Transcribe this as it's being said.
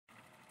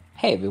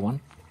Hey everyone,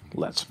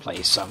 let's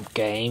play some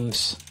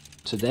games.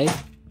 Today,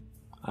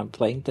 I'm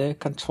playing the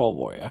Control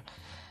Warrior.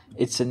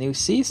 It's a new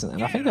season,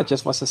 and I think that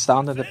just was a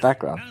sound in the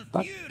background,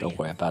 but don't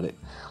worry about it.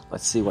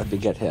 Let's see what we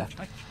get here.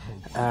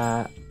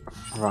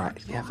 Right,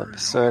 we have a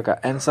Berserker,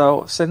 and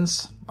so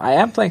since I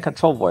am playing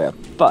Control Warrior,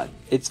 but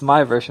it's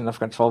my version of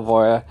Control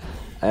Warrior,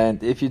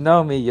 and if you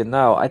know me, you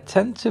know, I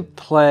tend to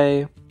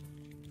play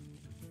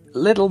a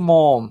little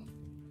more,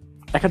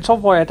 a Control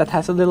Warrior that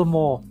has a little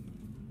more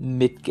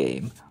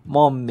mid-game,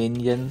 more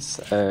minions,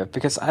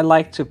 because I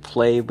like to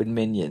play with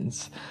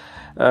minions.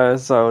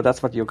 So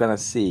that's what you're gonna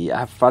see. I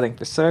have fighting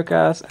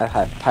Berserkers, I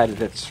have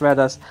piloted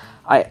Shredders.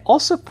 I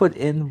also put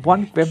in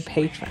one Grim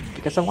Patron,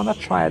 because I want to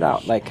try it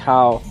out, like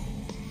how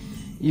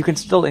you can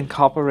still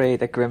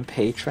incorporate a Grim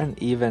Patron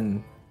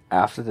even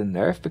after the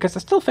nerf, because I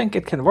still think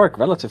it can work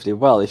relatively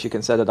well if you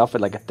can set it up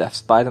with like a Death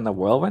Spite and a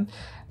Whirlwind.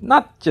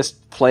 Not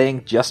just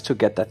playing just to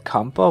get that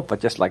combo,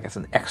 but just like as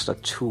an extra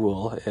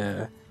tool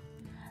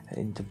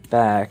in the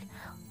bag.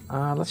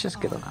 Let's just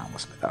get an armor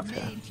split out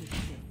here.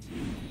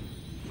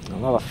 A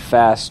lot of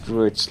fast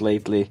druids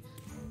lately.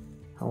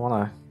 I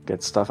want to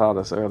get stuff out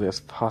as early as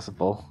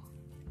possible.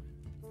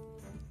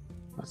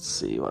 Let's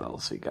see what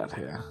else we got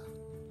here.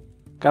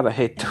 Gotta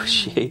hate those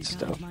shades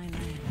though.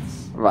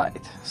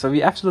 Right, so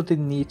we absolutely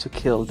need to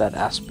kill that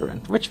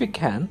aspirant, which we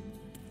can.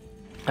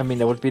 I mean,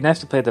 it would be nice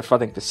to play the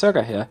Flooding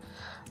Berserker here,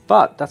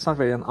 but that's not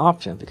really an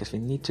option because we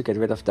need to get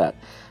rid of that.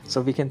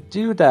 So we can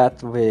do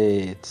that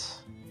with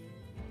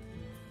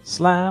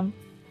Slam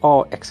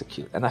or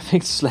Execute, and I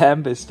think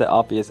Slam is the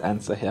obvious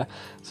answer here.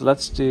 So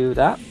let's do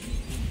that,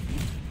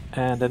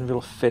 and then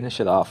we'll finish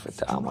it off with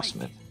the Armor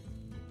Smith,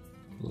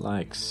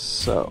 like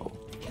so.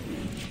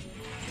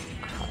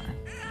 Okay.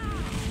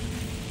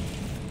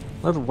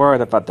 A little worried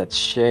about that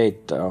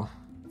shade though.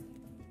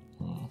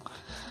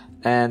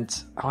 And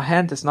our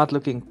hand is not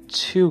looking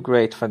too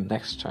great for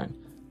next turn.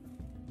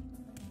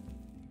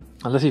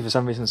 Unless he for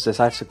some reason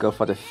decides to go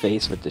for the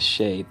face with the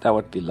shade, that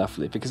would be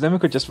lovely. Because then we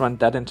could just run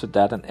that into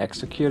that and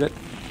execute it.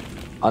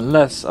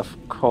 Unless, of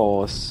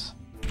course...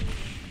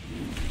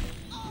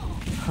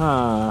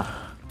 Huh...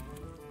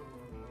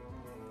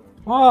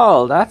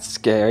 Well, that's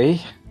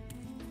scary.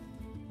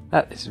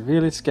 That is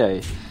really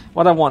scary.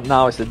 What I want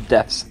now is the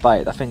Death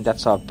Spite. I think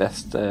that's our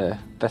best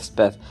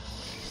bet.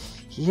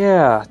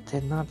 Yeah,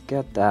 did not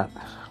get that.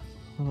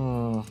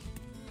 So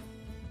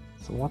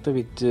what do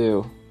we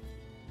do?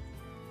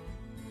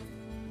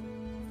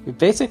 We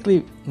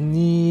basically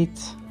need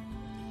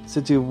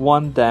to do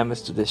 1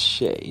 damage to the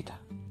shade.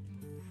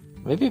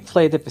 Maybe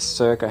play the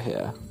Berserker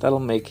here. That'll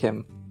make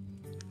him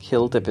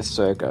kill the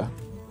Berserker.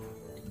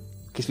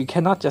 Because we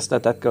cannot just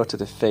let that go to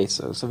the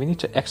face, so we need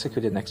to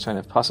execute it next turn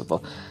if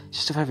possible.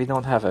 Just the fact we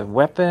don't have a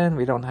weapon,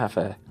 we don't have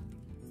a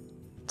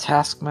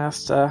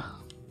Taskmaster.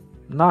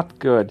 Not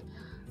good.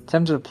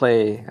 Tempted to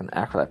play an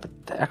Acolyte,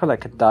 but the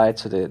Acolyte could die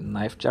to the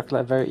Knife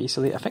Juggler very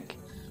easily. I think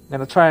I'm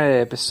gonna try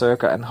a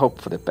Berserker and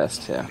hope for the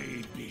best here.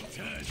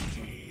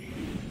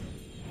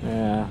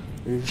 Yeah,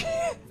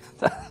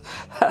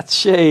 that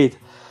shade.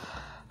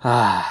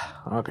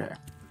 Okay.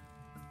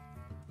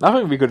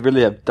 Nothing we could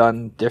really have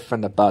done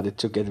different about it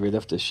to get rid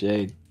of the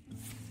shade.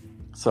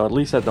 So at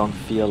least I don't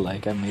feel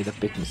like I made a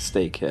big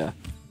mistake here.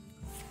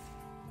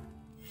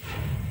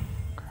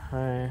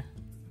 Okay.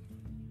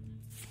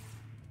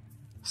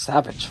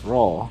 Savage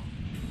Raw.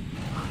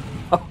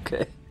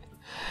 Okay.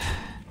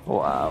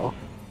 Wow.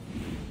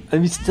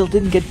 And we still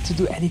didn't get to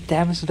do any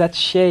damage to that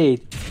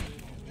shade.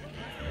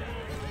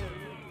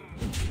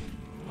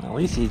 At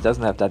least he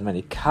doesn't have that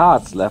many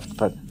cards left,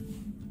 but...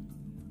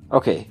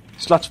 Okay,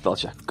 Sludge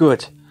Belcher,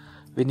 good.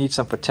 We need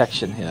some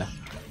protection here.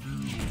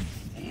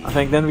 I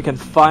think then we can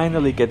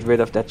finally get rid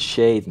of that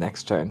shade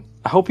next turn.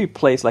 I hope he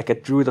plays like a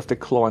Druid of the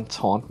Claw in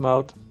Taunt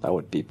mode. That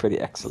would be pretty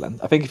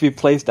excellent. I think if he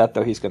plays that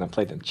though, he's gonna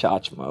play it in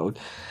Charge mode.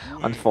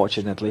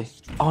 Unfortunately.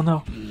 Oh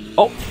no.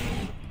 Oh!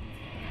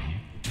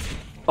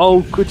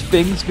 Oh, could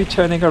things be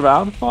turning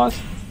around for us?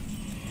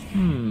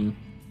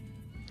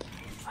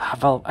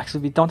 Well,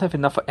 actually we don't have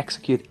enough for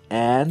Execute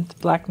and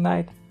Black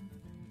Knight.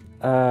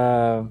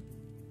 Alright,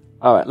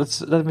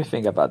 let me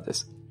think about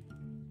this.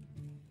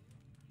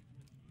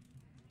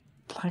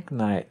 Black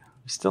Knight,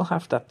 we still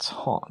have that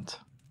Taunt.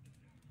 I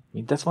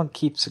mean, this one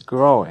keeps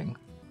growing,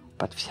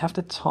 but we have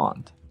the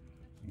Taunt.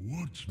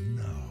 What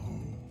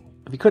now?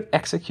 We could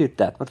execute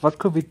that, but what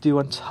could we do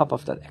on top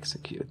of that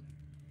execute?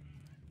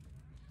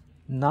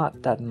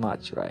 Not that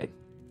much, right?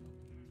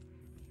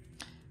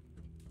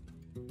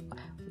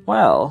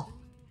 Well,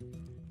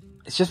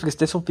 it's just because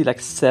this will be like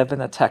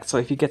 7 attacks, so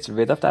if he gets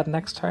rid of that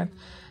next turn,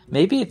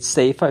 maybe it's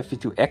safer if we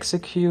do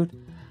execute,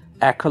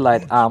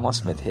 Acolyte, Armor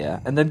Smith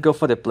here, and then go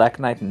for the Black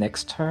Knight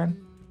next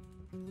turn.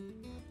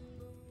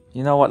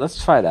 You know what,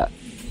 let's try that.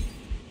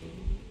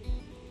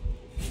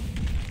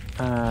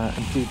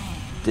 And do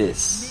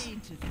this.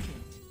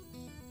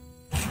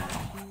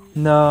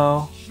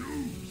 No.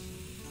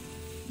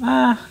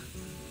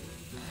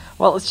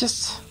 Well, it's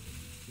just...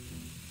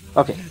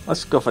 Okay,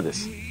 let's go for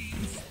this.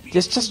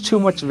 There's just too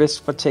much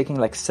risk for taking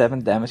like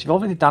 7 damage. We're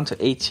already down to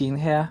 18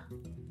 here.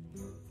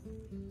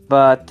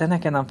 But then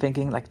again, I'm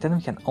thinking, like, then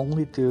we can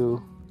only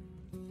do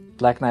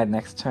Black Knight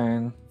next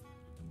turn.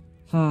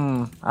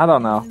 I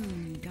don't know.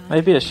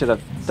 Maybe I should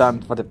have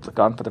gone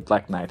for the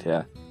Black Knight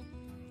here.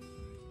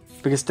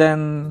 Because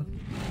then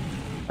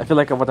I feel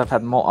like I would have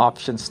had more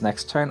options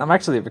next turn. I'm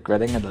actually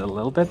regretting it a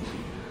little bit.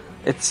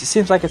 It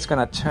seems like it's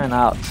gonna turn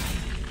out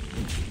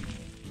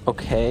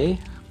okay,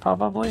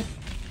 probably.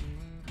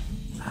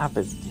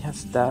 But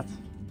yes, that's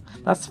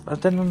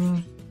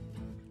then.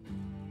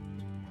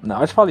 No,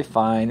 it's probably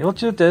fine. We'll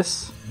do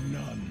this,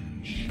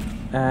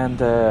 and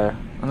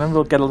then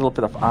we'll get a little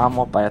bit of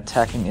armor by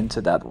attacking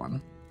into that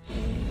one,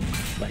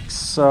 like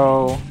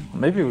so.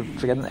 Maybe we'll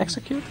get an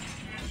execute.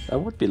 That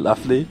would be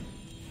lovely.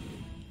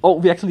 Oh,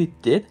 we actually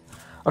did.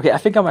 Okay, I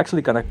think I'm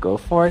actually gonna go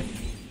for it.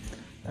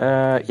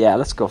 Yeah,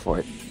 let's go for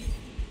it.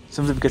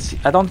 Simply because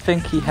I don't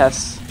think he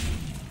has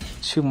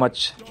too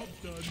much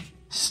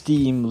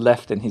steam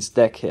left in his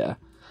deck here.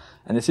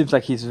 And it seems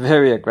like he's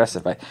very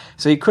aggressive. Right?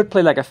 So he could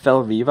play like a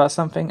Fell Reaver or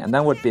something, and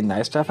that would be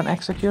nice to have an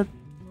execute.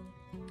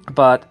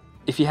 But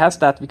if he has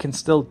that, we can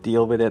still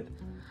deal with it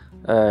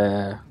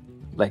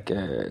like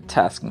a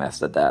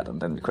Taskmaster that, and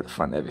then we could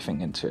run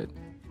everything into it.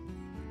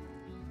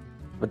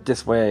 But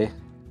this way,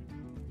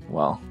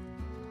 well,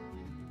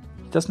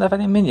 he doesn't have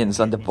any minions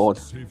on the board.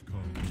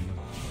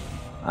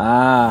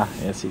 Ah,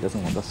 yes, he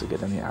doesn't want us to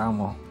get any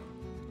armor.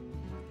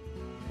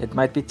 It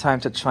might be time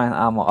to try and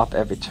armor up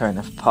every turn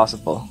if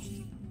possible.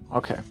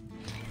 Okay.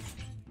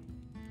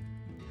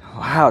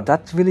 Wow,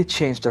 that really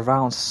changed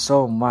around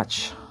so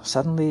much.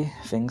 Suddenly,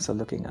 things are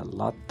looking a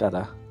lot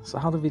better. So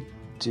how do we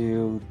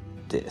do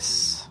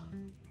this?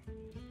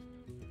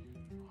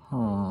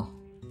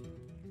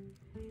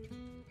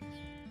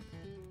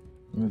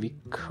 We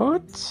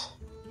could...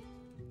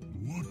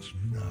 What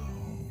now?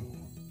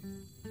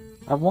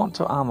 I want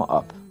to armor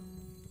up.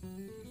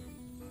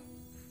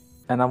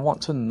 And I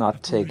want to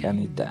not take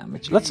any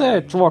damage. Let's say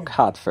I draw a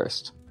card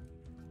first.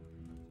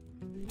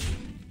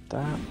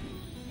 That.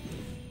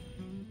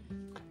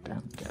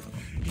 Get him.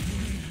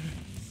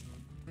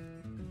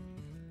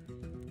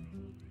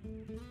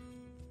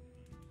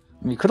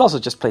 We could also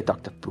just play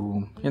Dr.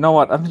 Boom. You know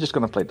what? I'm just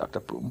gonna play Dr.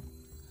 Boom.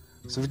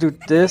 So we do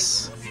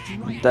this,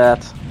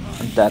 that,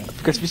 and that.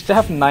 Because we still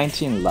have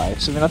 19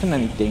 lives, so we're not in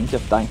any danger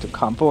of dying to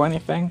combo or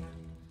anything.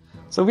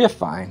 So we are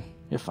fine.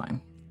 You're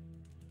fine.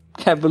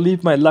 Can't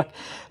believe my luck.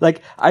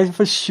 Like, I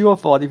for sure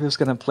thought if he was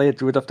gonna play a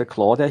Druid of the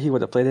Claw there, he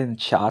would have played it in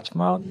charge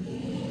mode.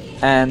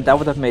 And that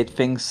would have made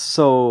things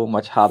so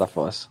much harder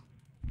for us.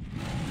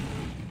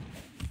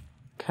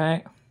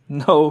 Okay,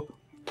 no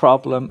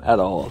problem at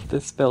all.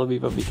 This Spell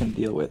Weaver we can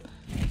deal with.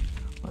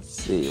 Let's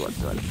see, what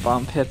do the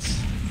bomb hits?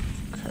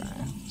 Okay,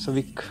 so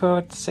we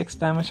could 6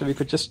 damage, so we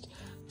could just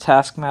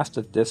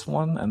Taskmaster this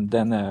one and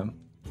then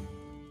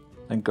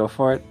go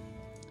for it.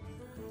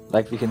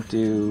 Like we can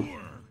do...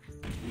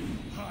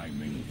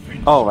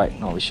 Oh right,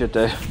 no, we should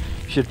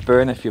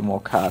burn a few more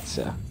cards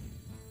here.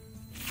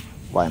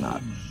 Why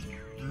not?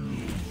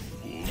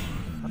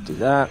 I'll do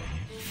that.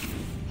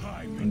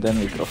 And then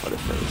we go for the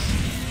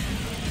face.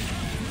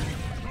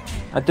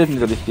 I didn't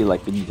really feel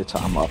like we needed to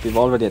armor up. We've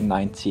already at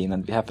 19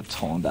 and we have it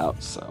toned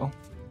out, so...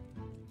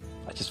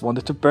 I just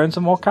wanted to burn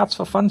some more cards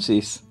for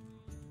funsies.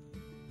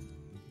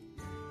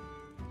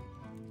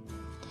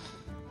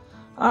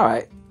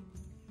 Alright.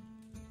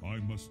 I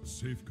must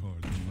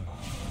safeguard the land.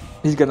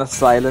 He's gonna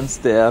silence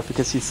there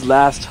because his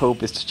last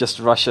hope is to just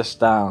rush us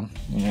down.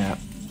 Yeah.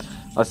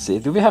 Let's see,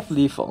 do we have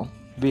lethal?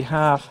 We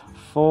have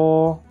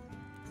 4,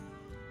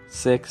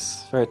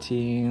 6,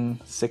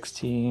 13,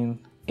 16,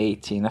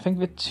 18. I think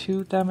we're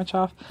 2 damage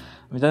off. I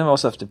mean, then we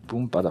also have the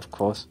Boom Butt, of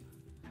course.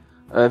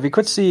 We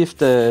could see if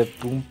the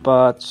Boom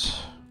Butt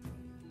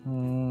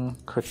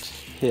could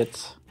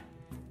hit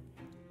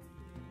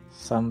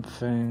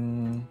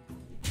something.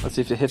 Let's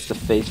see if it hits the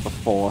face for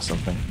 4 or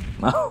something.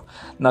 No,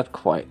 not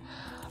quite.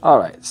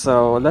 Alright,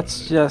 so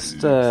let's just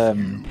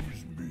do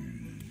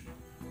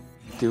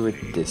it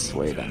this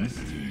way then.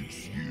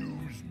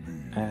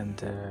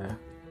 And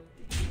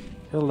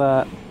kill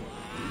that.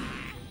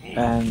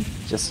 And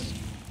just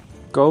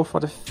go for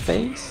the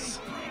face.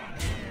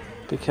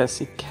 Because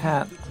he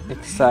can't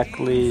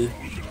exactly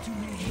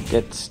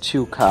get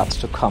 2 cards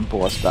to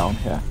combo us down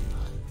here.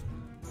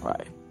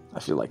 Right,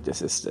 I feel like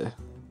this is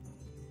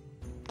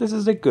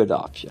the good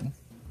option.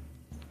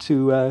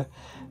 To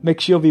make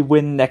sure we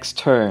win next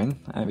turn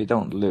and we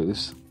don't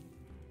lose.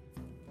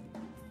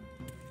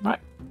 Right.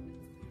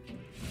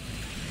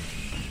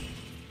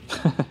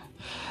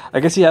 I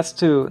guess he has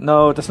to...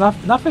 No, there's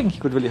nothing he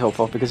could really hope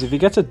for, because if he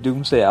gets a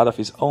Doomsday out of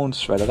his own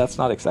Shredder, that's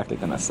not exactly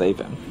gonna save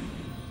him.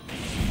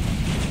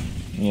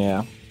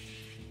 Yeah.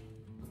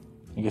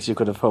 I guess you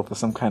could have hoped for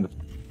some kind of...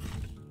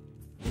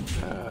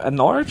 an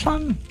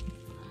Orotron?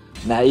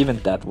 Nah, even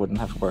that wouldn't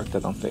have worked, I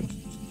don't think.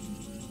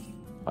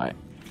 Right.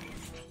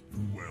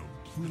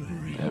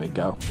 There we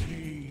go.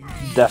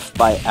 Death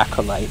by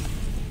Acolyte.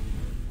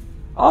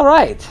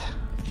 Alright!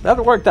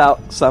 That worked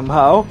out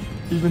somehow,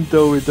 even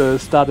though it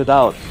started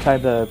out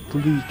kinda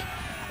bleak.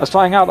 I was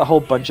trying out a whole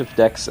bunch of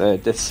decks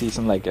this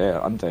season, like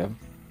on the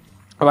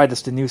right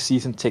as the new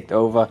season ticked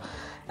over.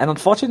 And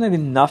unfortunately,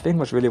 nothing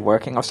was really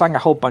working. I was trying a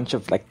whole bunch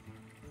of like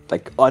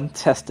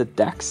untested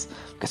decks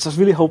because I was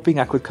really hoping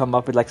I could come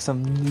up with like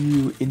some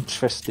new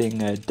interesting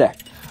deck.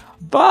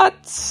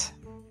 But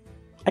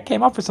I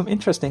came up with some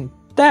interesting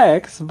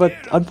decks, but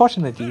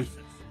unfortunately,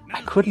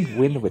 I couldn't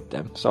win with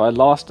them. So I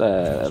lost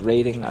a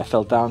rating. I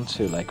fell down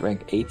to like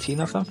rank 18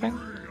 or something.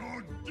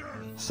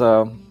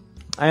 So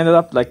I ended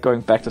up like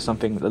going back to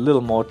something a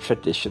little more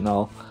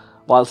traditional,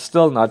 while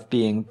still not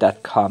being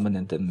that common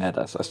in the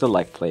meta. So I still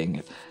like playing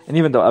it. And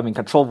even though, I mean,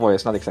 Control Warrior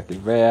is not exactly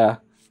rare,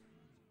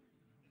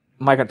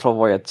 my Control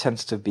Warrior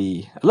tends to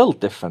be a little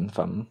different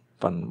from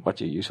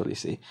what you usually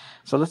see.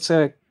 So let's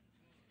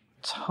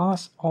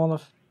toss all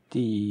of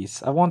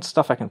these. I want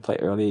stuff I can play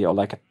early, or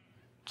like a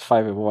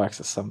 5 Warx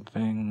or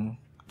something.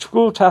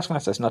 True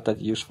Taskmaster is not that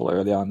useful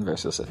early on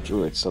versus a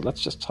Druid, so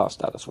let's just toss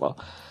that as well.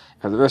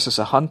 Because versus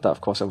a Hunter,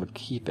 of course, I would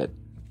keep it.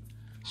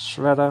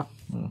 Shredder,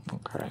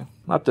 okay.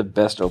 Not the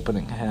best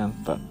opening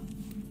hand, but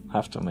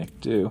have to make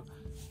do.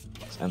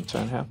 Let's end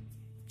turn here.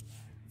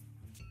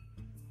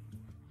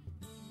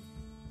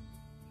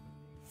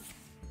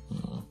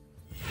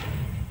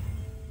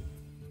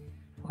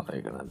 What are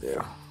you gonna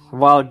do?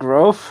 Wild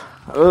Growth?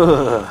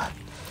 Ugh.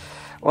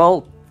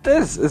 Well,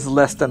 this is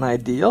less than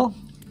ideal.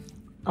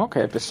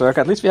 Okay, Berserk,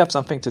 at least we have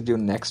something to do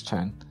next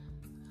turn.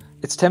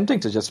 It's tempting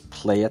to just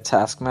play a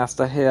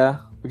Taskmaster here,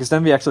 because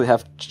then we actually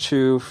have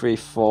 2, 3,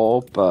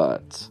 4,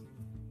 but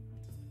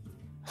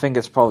I think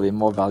it's probably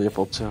more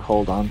valuable to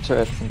hold on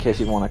to it in case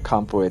you want to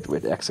combo it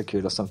with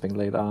Execute or something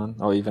later on,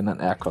 or even an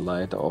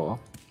Acolyte or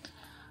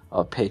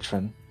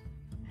Patron.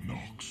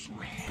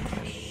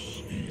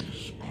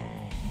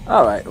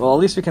 Alright, well at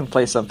least we can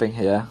play something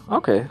here.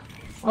 Okay,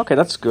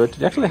 that's good.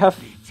 We actually have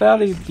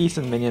fairly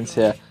decent minions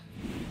here.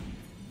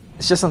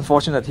 It's just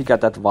unfortunate he got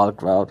that wild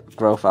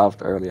growth out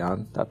early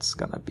on. That's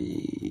gonna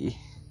be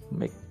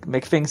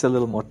make things a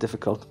little more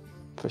difficult,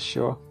 for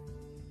sure.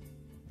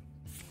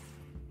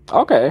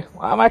 Okay,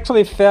 I'm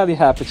actually fairly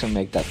happy to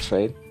make that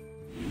trade.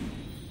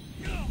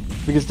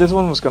 Because this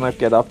one was gonna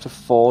get up to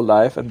 4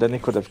 life and then he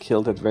could have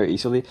killed it very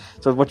easily.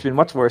 So it would have been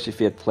much worse if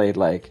he had played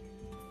like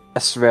a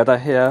Shredder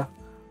here.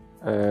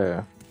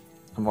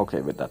 I'm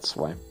okay with that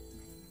swipe.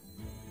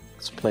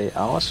 Let's play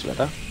our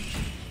Shredder.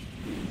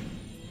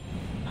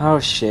 Oh,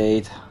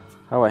 Shade.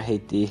 How I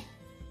hate thee.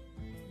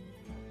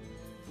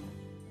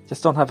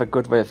 Just don't have a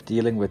good way of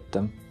dealing with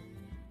them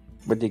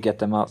when you get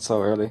them out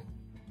so early.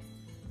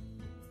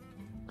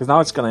 Because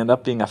now it's gonna end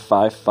up being a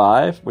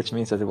 5-5, which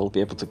means that it will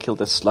be able to kill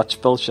the Sludge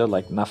Belcher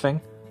like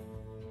nothing.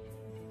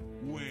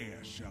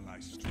 Where shall I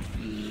strike?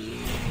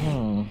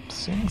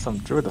 Seeing some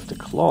Druid of the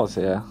Claws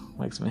here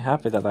makes me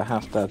happy that I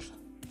have that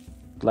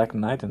Black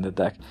Knight in the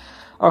deck.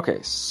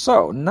 Okay,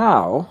 so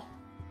now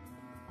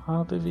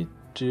how do we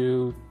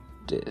do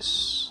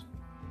this?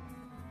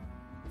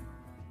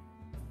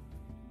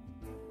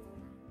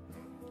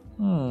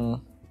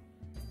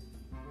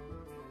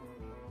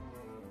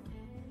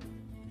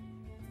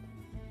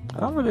 I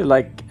don't really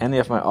like any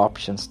of my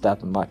options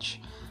that much.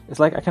 It's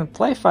like I can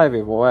play 5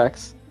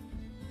 Warx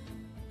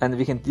and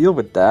we can deal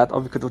with that, or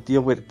we could do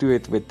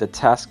it with the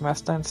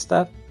Taskmaster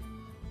instead.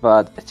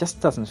 But it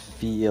just doesn't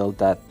feel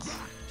that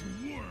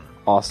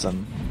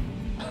awesome.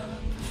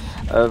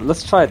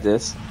 Let's try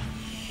this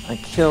and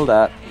kill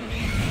that.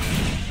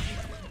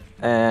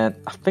 And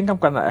I think I'm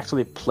gonna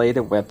actually play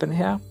the weapon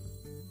here.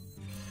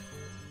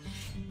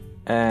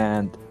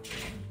 And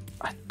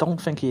I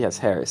don't think he has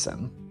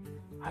Harrison.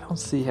 I don't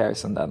see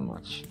Harrison that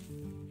much.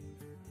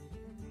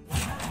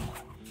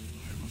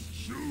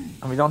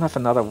 And we don't have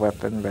another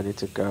weapon ready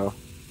to go.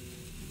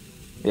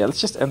 Yeah,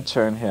 let's just end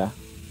turn here.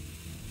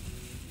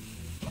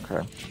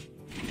 Okay.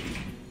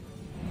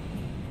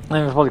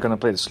 And we're probably gonna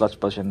play the Sludge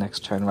Belcher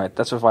next turn, right?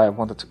 That's why I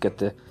wanted to get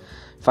the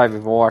 5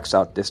 Warx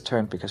out this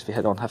turn, because we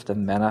don't have the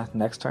mana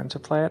next turn to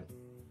play it.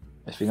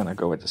 If we're gonna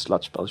go with the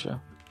Sludge Belcher.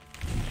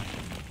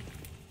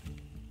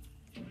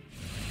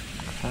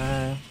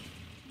 Okay.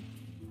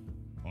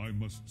 I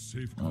must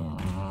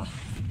safeguard.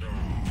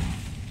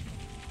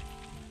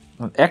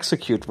 An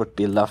Execute would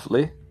be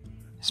lovely,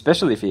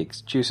 especially if he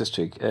chooses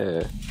to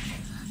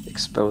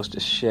expose the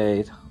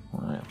Shade.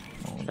 Well,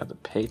 we got the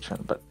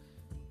Patron, but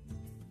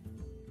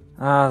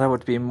that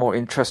would be more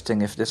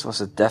interesting if this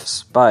was a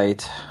Death's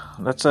Bite.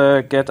 Let's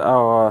get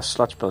our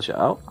Sludge Belcher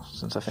out,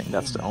 since I think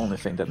that's the only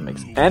thing that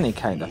makes any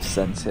kind of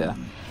sense here.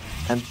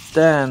 And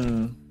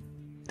then,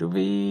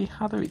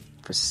 how do we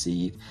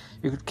proceed?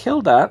 We could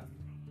kill that,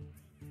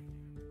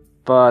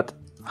 but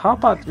how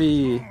about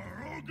we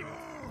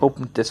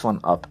open this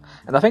one up?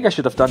 And I think I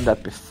should have done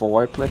that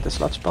before I played the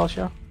Sludge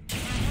Belcher.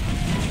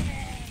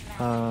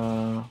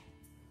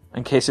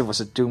 In case it was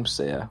a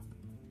Doomsayer.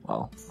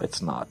 Well,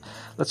 it's not.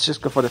 Let's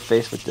just go for the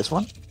face with this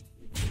one.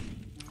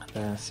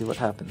 See what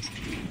happens.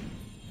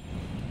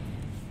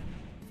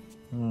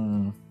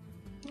 Well,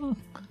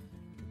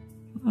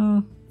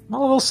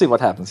 we'll see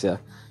what happens here.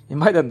 He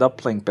might end up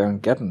playing Baron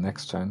Geddon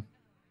next turn.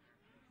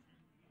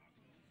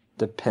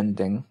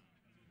 Depending.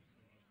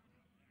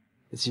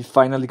 Is he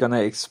finally gonna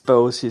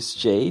expose his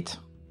Jade?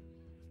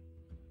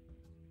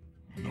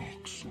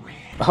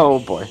 Oh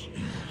boy.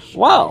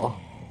 Well,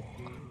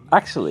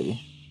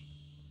 actually,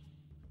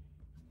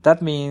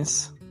 that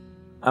means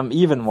I'm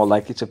even more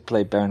likely to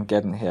play Baron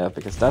Geddon here,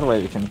 because that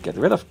way we can get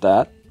rid of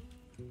that.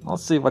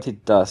 Let's see what he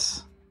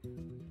does.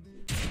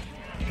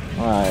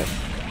 Right.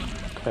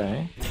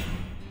 Okay.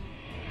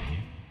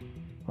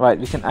 Right,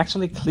 we can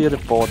actually clear the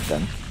board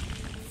then.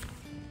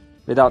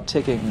 Without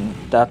taking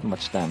that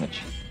much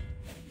damage.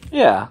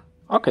 Yeah.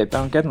 Okay,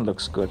 Baron Geddon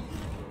looks good.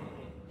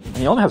 And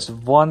he only has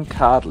one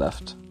card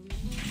left.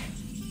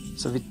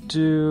 So we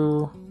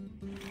do...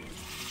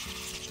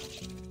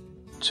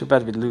 Too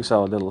bad we lose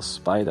our little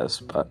spiders,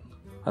 but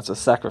that's a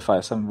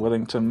sacrifice I'm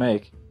willing to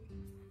make.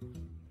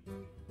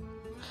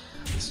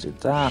 Let's do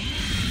that.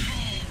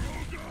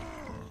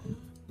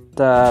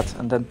 That,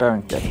 and then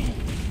Baron Geddon.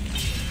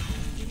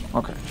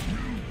 Okay.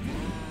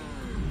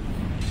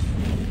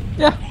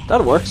 Yeah,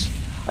 that works.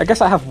 I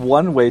guess I have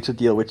one way to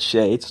deal with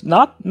shades.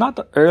 Not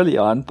early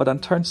on, but on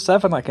turn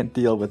 7 I can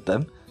deal with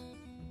them.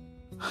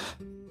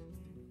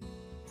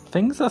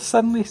 Things are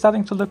suddenly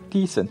starting to look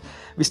decent.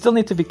 We still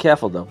need to be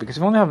careful though, because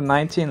we only have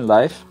 19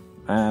 life,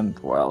 and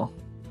well,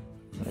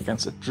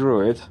 against a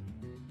druid.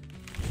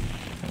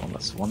 Well,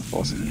 that's one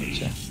force of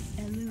nature.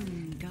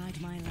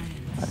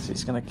 Right, so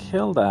he's gonna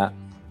kill that.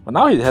 Well,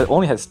 now he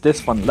only has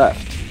this one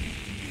left.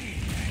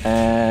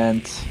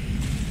 And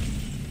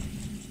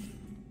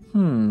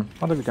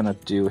what are we gonna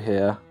do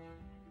here?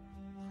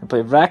 We can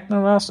play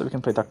Ragnaros, or we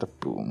can play Dr.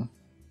 Boom.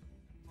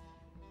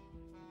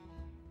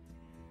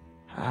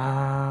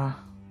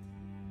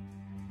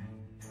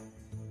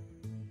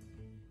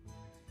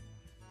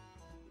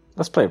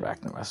 Let's play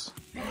Ragnaros.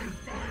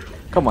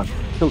 Come on,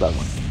 kill that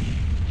one.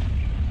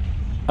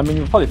 I mean,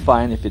 you're probably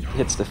fine if it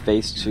hits the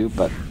face too,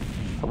 but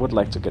I would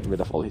like to get rid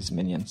of all his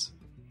minions.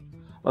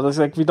 Well, it's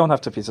like we don't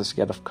have to be so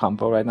scared of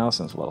combo right now,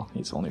 since, well,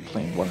 he's only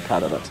playing one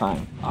card at a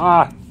time.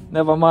 Ah,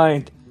 never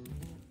mind.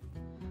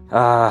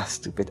 Ah,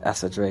 stupid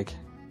Acid Drake.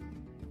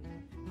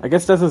 I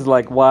guess this is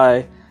like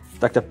why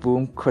Dr.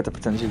 Boom could have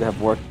potentially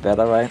have worked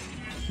better, right?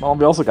 Well,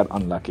 we also got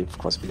unlucky. Of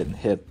course, we didn't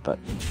hit, but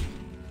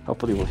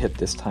hopefully we'll hit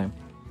this time.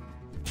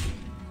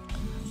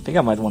 I think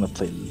I might want to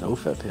play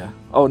Loatheb here.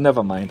 Oh,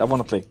 never mind. I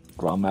want to play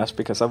Grommash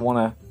because I want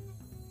to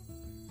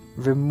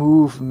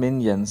remove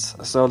minions.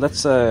 So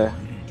let's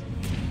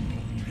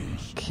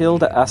kill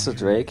the Acid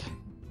Drake.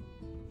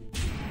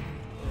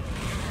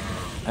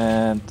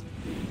 And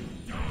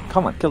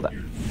come on, kill that.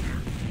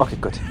 Okay,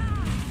 good.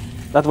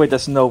 That way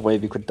there's no way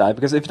we could die,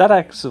 because if that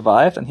had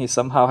survived and he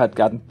somehow had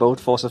gotten both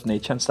Force of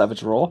Nature and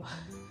Savage Roar,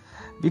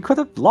 we could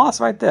have lost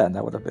right there, and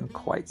that would have been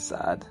quite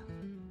sad.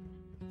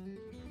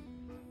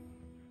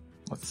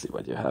 Let's see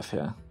what you have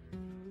here.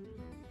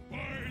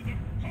 Okay.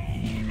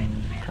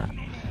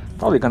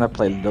 Probably gonna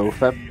play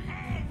Loatheb,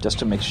 just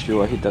to make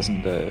sure he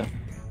doesn't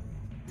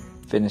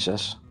finish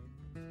us.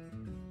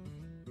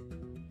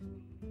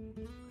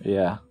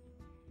 Yeah.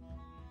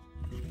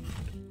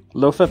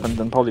 Loatheb and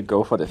then probably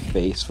go for the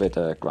face with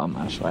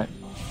Grommash, right?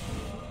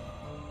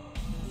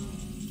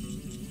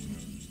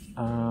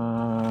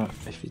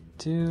 If we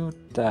do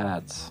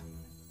that,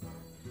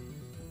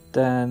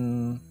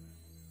 then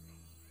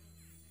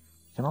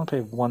we can only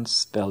play one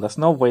spell. There's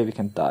no way we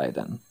can die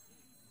then.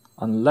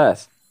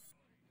 Unless...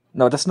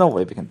 No, there's no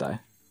way we can die.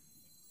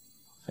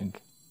 I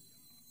think.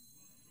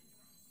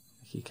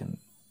 He can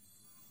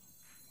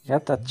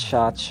get that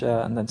charge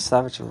and then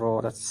Savage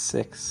Roar, that's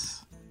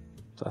 6.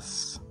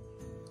 Plus...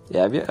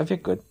 Yeah, if you're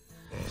good.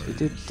 So we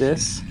do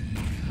this.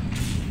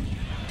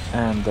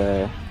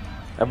 And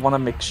I want to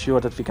make sure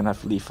that we can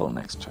have lethal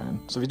next turn.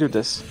 So we do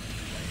this.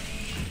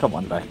 Come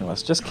on,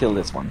 Ragnaros, just kill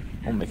this one.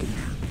 We'll make it.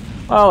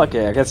 Well,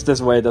 okay, I guess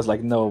this way there's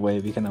like no way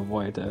we can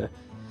avoid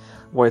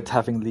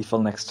having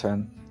lethal next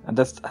turn. And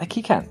that's like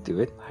he can't do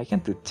it. I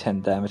can't do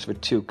 10 damage with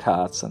 2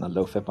 cards and a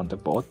Loatheb on the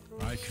board.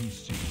 I can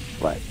see.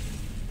 Right.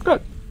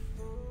 Good.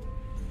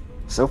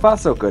 So far,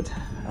 so good.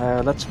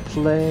 Let's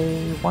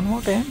play one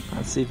more game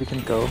and see if we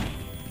can go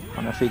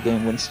on a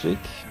 3-game win streak.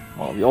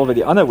 Well, we're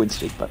already on a win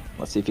streak, but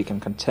let's see if we can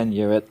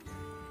continue it.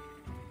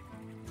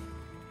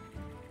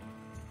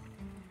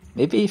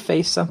 Maybe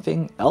face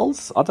something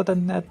else other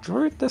than that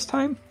Druid this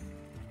time?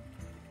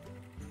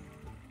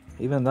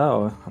 Even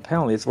though,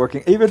 apparently it's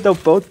working. Even though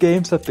both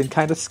games have been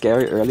kind of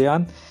scary early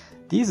on,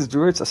 these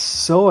Druids are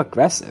so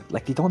aggressive.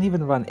 Like, they don't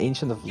even run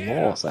Ancient of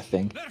Laws, I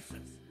think. I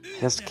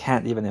just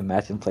can't even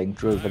imagine playing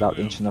Druid without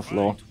Ancient of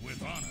Law.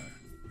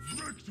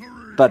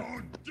 But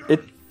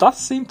it does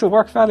seem to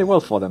work fairly well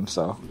for them,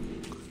 so...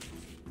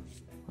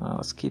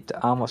 let's keep the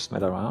Armor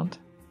Smith around.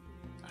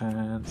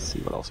 And see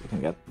what else we can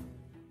get.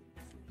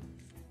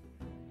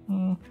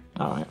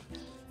 Alright.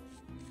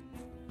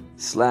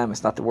 Slam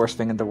is not the worst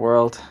thing in the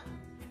world.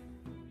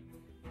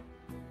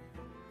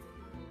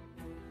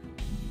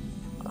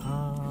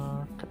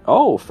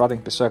 Oh,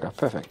 Flooding Berserker,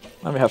 perfect.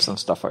 Let me have some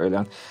stuff for early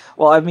on.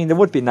 Well, I mean, it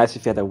would be nice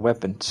if you had a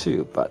weapon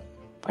too, but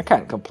I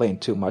can't complain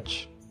too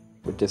much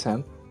with this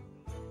hand.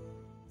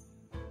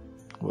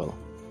 Well,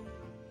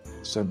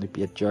 certainly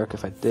be a jerk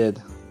if I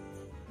did.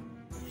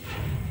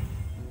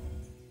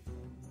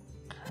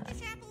 Okay.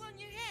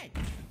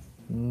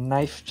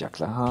 Knife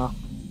juggler, huh?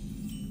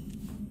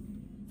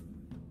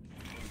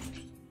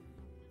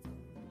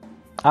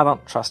 I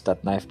don't trust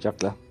that knife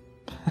juggler.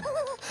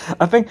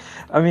 I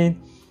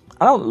mean,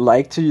 I don't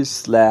like to use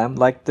slam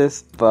like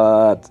this,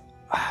 but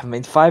I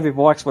mean, 5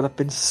 rewards would have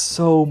been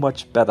so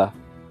much better.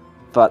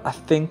 But I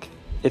think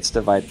it's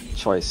the right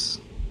choice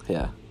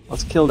here.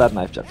 Let's kill that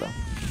knife juggler.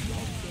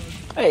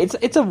 Hey, it's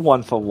a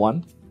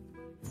 1-for-1.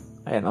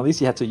 And at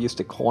least you had to use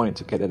the coin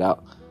to get it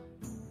out.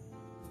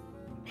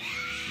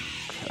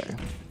 Okay.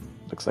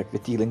 Looks like we're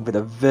dealing with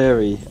a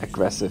very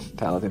aggressive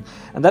paladin.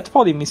 And that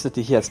probably means that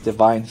he has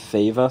divine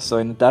favor, so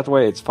in that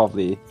way it's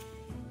probably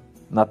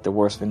not the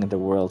worst thing in the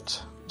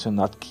world to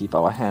not keep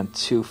our hand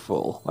too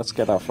full. Let's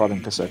get our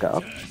Flooding Berserker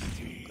up.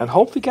 And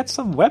hope we get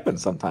some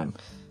weapons sometime.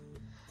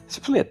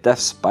 Especially a Death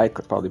Spite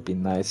could probably be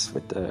nice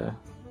with the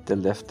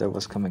lift that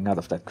was coming out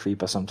of that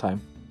creeper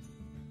sometime.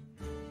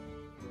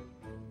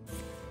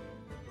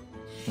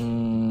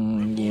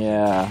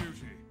 Yeah.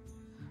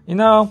 You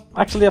know,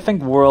 actually I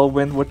think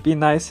Whirlwind would be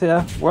nice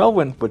here.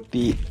 Whirlwind would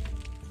be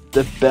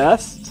the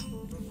best.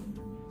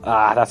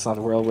 Ah, that's not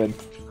Whirlwind.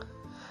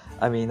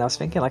 I mean, I was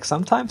thinking like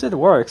sometimes it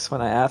works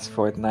when I ask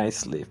for it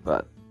nicely,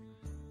 but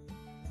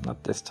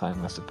not this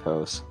time, I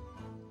suppose.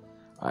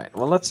 Alright,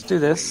 well let's do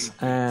this,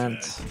 and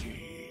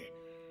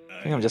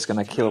I think I'm just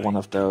gonna kill one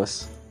of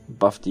those,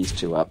 buff these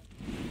two up.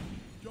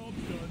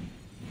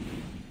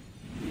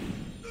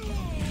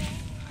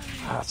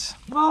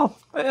 Well,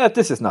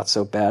 this is not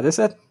so bad, is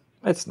it?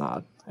 It's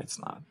not. It's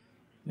not.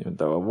 Even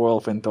though a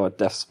Whirlwind or a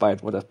Death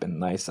Spite would have been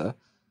nicer.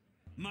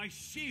 My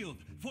shield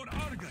for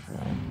Argus.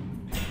 Okay.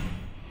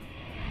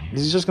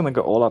 Is he just gonna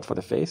go all out for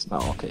the face? No,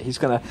 okay. He's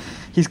gonna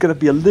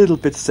be a little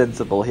bit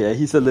sensible here.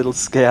 He's a little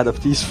scared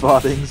of these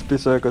Flooding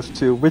Berserkers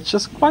too, which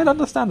is quite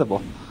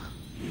understandable.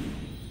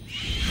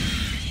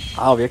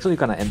 Oh, we're actually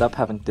gonna end up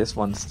having this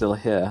one still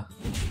here.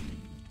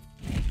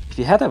 If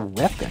he had a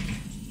weapon.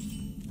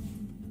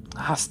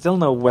 Ah, still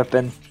no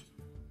weapon.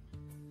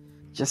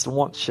 Just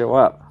won't show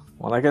up.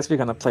 Well, I guess we're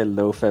gonna play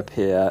Loatheb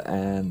here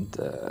and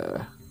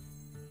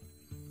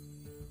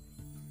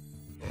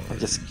I'll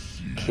just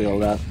kill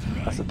that,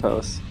 I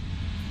suppose.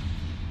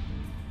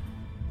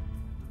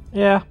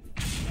 Yeah.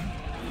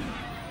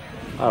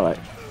 Alright.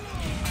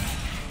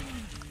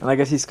 And I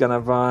guess he's gonna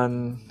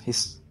run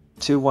his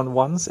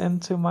 2-1-1s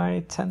into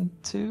my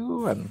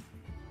 10-2 and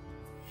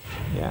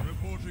yeah.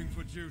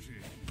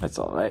 That's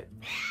alright.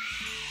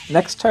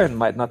 Next turn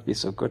might not be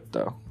so good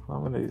though.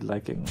 I'm really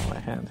liking my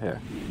hand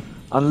here.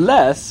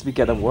 Unless we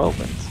get a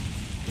Whirlwind.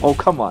 Oh,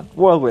 come on.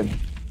 Whirlwind.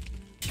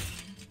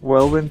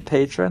 Whirlwind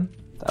Patron?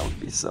 That would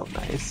be so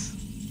nice.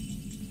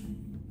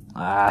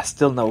 Ah,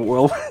 still no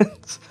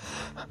Whirlwind.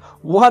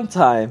 One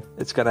time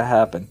it's gonna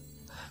happen.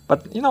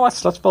 But you know what?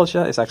 Sludge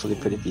Belcher is actually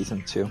pretty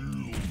decent too.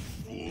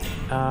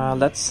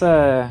 Let's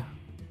I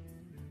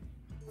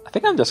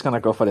think I'm just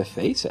gonna go for the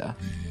face here.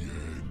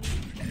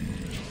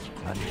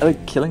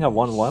 Killing a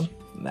 1-1?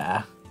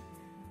 Nah.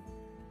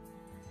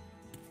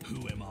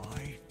 Who am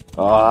I?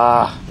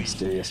 Ah,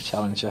 Mysterious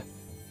Challenger.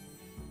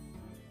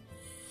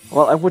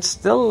 Well, I would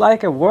still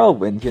like a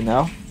Whirlwind, you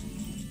know?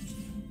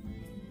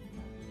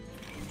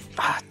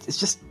 Ah, it's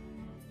just...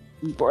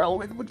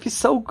 Whirlwind would be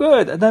so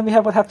good! And then we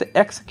would have to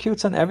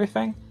execute on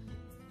everything.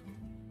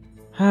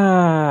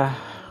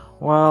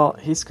 Well,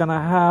 he's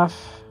gonna have...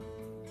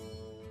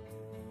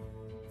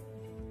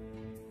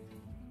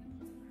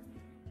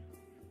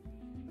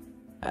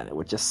 And it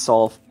would just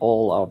solve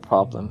all our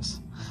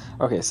problems.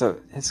 Okay, so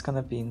it's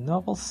gonna be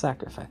Noble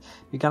Sacrifice.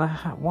 We're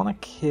gonna wanna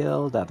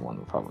kill that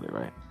one, probably,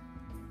 right?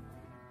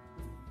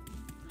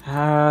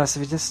 So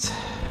we just...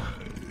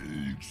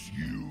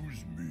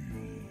 Excuse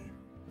me.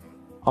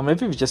 Or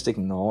maybe we just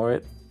ignore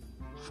it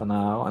for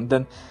now, and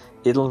then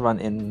it'll run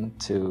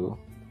into...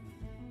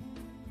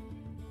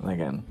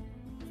 Again.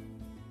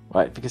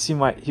 Right, because he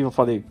will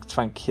probably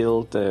try and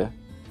kill the...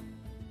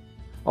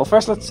 Well,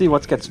 first let's see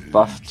what gets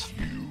buffed.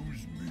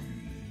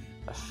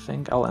 I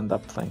think I'll end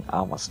up playing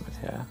Armorsmith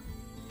here.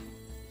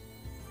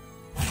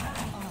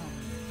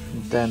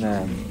 And then,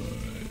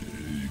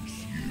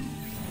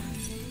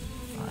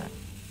 alright,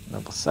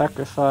 Noble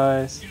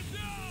Sacrifice.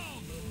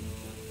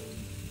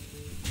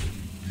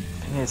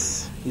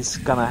 He's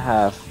gonna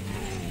have...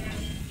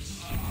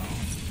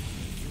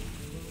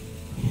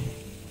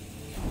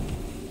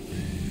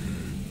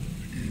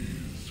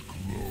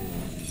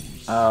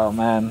 Oh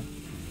man,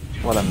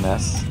 what a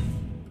mess.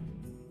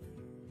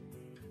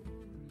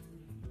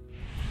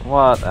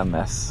 What a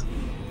mess.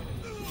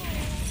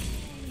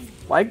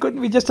 Why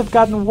couldn't we just have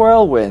gotten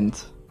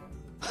Whirlwind?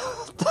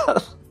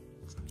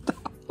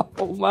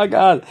 Oh my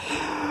god.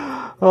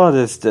 What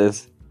is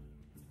this?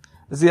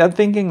 See, I'm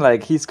thinking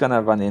like he's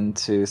gonna run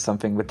into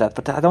something with that,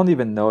 but I don't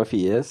even know if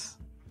he is.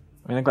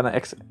 I mean, I'm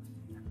gonna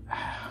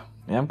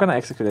I'm gonna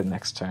execute it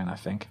next turn, I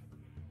think.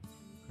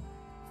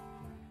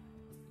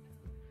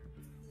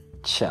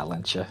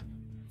 Challenger.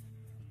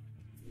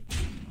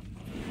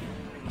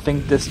 I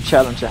think this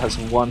Challenger has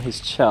won his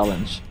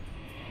challenge.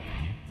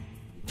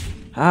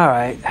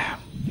 Alright.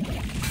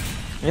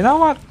 You know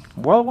what?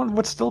 Whirlwind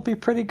would still be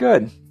pretty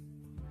good.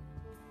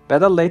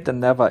 Better late than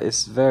never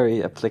is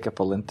very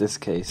applicable in this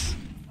case.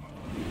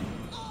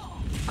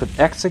 Could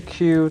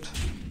execute,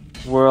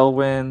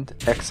 whirlwind,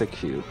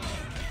 execute.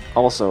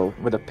 Also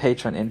with a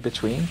patron in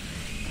between.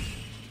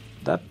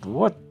 That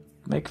would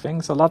make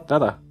things a lot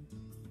better.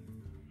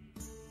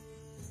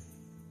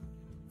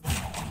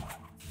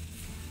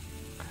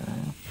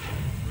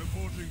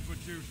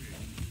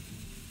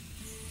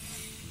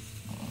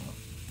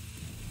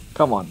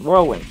 Come on,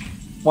 whirlwind.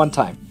 One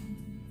time.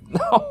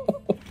 No.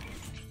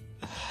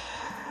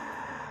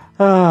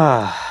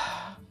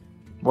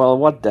 Well,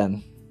 what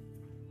then?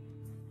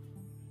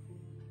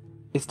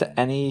 Is there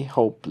any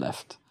hope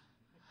left?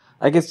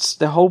 I guess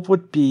the hope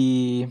would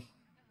be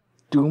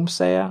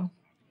Doomsayer.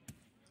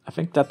 I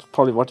think that's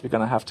probably what we're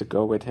gonna have to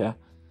go with here.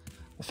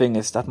 The thing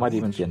is, that might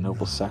even be a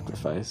noble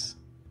sacrifice.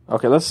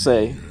 Okay, let's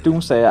say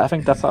Doomsayer. I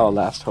think that's our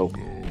last hope.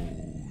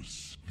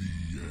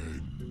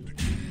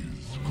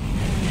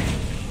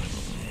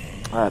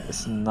 That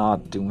is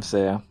not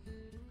Doomsayer.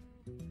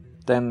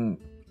 Then,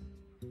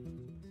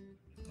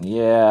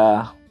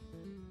 yeah,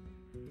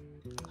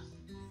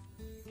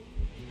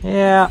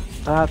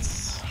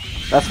 that's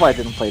why I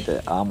didn't play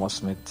the Armor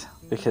Smith,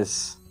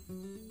 because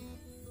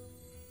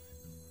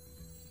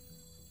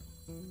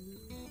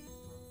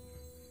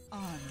I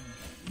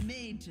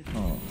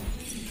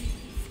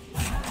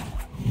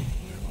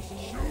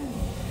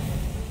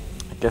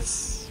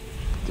guess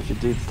if you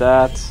do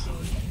that,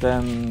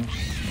 then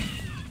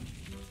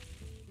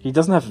he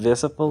doesn't have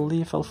visible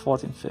lethal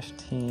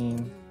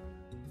 14-15.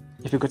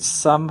 If you could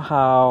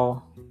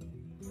somehow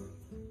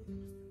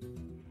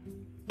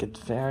get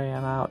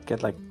Varian out,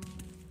 get like...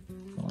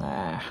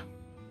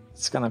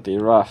 it's gonna be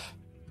rough.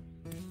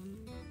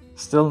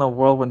 Still no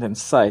Whirlwind in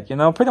sight. You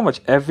know, pretty much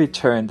every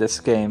turn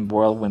this game,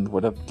 Whirlwind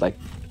would have like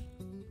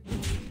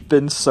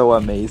been so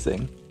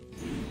amazing.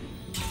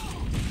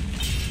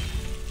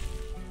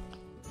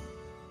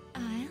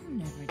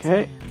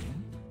 Okay.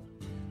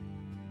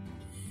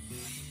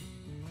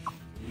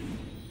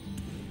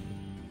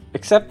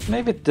 Except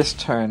maybe this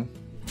turn.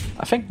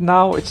 I think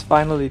now it's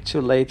finally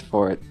too late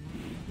for it.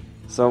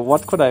 So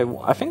what could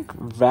I think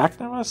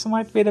Ragnaros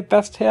might be the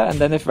best here, and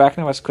then if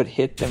Ragnaros could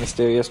hit the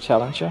Mysterious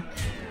Challenger,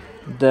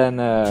 then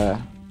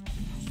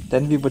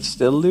we would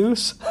still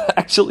lose,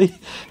 actually.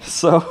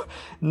 So,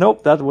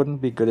 nope, that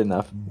wouldn't be good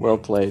enough. Well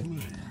played.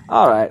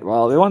 Alright,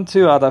 well, we won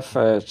 2 out of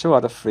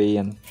 3,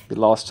 and we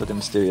lost to the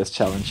Mysterious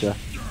Challenger.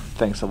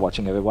 Thanks for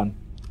watching, everyone.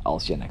 I'll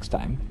see you next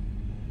time.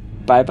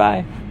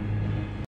 Bye-bye.